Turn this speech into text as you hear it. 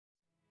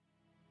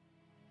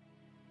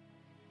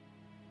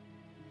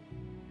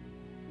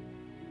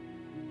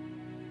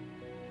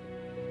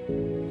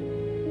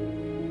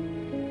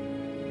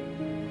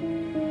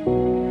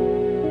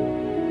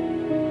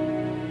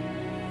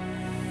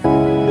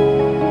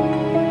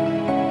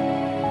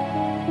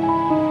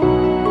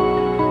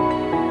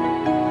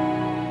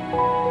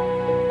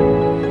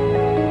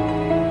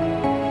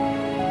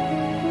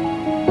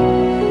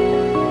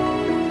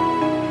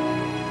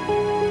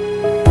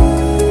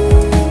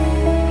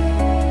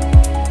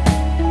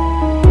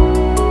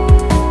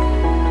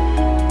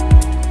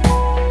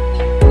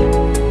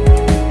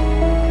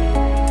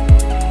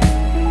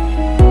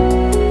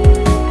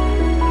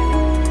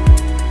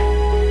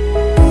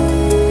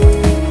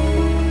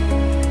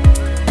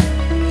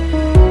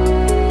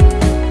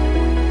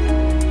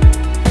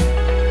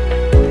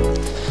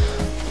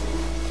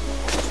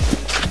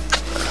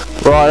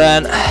Right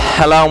then,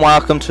 hello and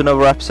welcome to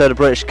another episode of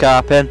British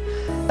Carping.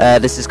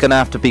 This is going to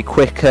have to be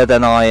quicker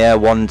than I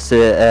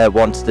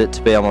wanted it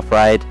to be, I'm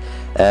afraid,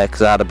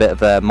 because I had a bit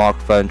of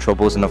microphone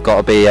troubles and I've got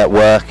to be at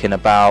work in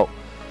about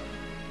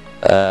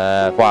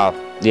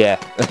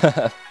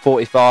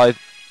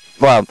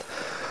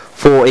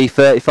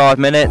 35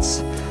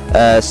 minutes.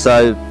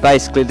 So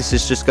basically this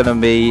is just going to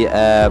be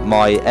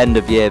my end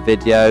of year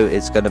video.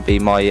 It's going to be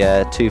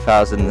my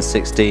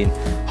 2016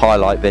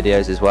 highlight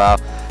videos as well.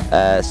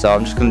 So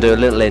I'm just going to do a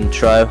little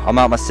intro. I'm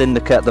at my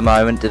syndicate at the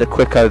moment, did a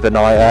quick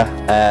overnighter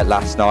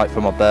last night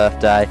for my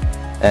birthday.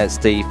 It's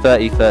the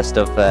 31st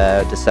of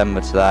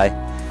December today,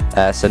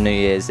 so New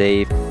Year's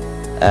Eve.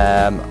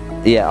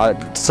 Yeah, I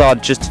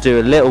decided just to do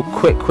a little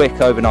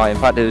quick overnight.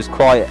 In fact, it was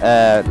quite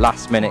a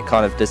last minute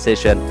kind of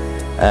decision.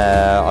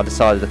 I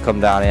decided to come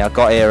down here. I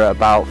got here at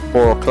about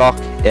 4 o'clock,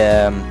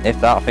 if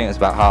that. I think it was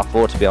about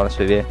 3:30 to be honest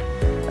with you.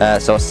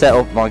 So I set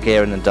up my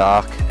gear in the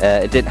dark.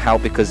 It didn't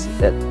help because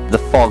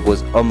the fog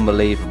was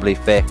unbelievably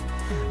thick.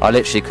 I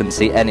literally couldn't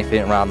see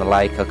anything around the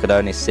lake. I could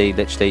only see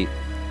literally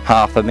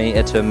half a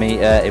metre to a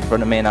metre in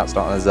front of me, and that's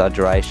not an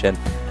exaggeration.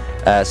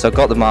 So I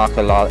got the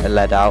marker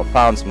lead out,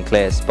 found some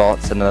clear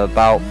spots, and at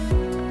about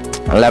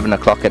 11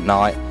 o'clock at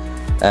night,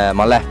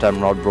 my left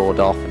hand rod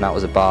roared off, and that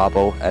was a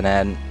barbel. And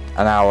then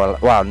an hour,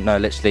 well no,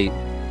 literally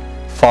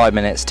 10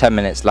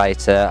 minutes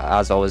later,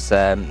 as I was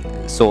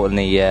sorting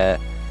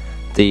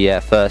the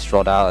first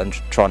rod out and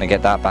trying to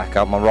get that back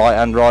up, my right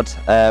hand rod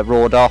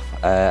roared off,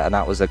 and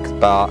that was a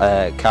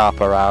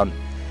carp around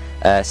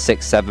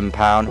 6-7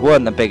 pound.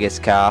 Wasn't the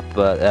biggest carp,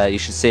 but you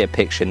should see a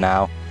picture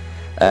now.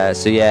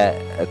 So yeah,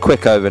 a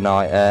quick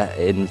overnight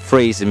in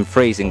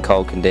freezing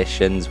cold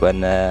conditions when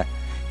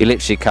you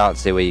literally can't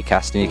see where you're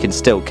casting. You can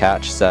still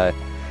catch, so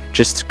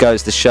just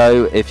goes to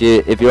show if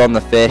you're on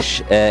the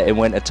fish in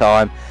winter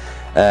time,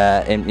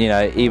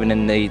 even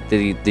in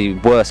the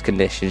worst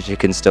conditions, you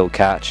can still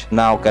catch.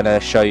 Now I'm going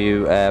to show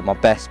you my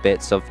best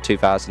bits of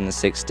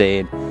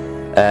 2016,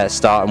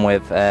 starting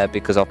with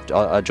because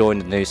I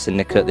joined a new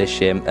syndicate this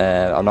year.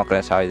 I'm not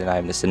going to tell you the name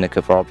of the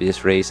syndicate for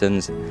obvious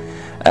reasons,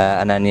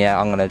 and then yeah,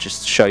 I'm going to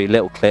just show you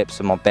little clips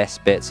of my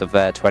best bits of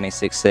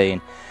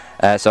 2016.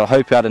 So I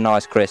hope you had a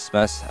nice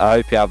Christmas. I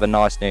hope you have a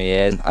nice New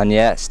Year, and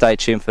yeah, stay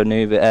tuned for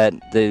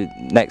the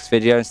next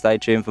video, and stay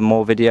tuned for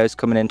more videos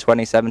coming in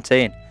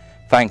 2017.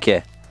 Thank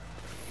you.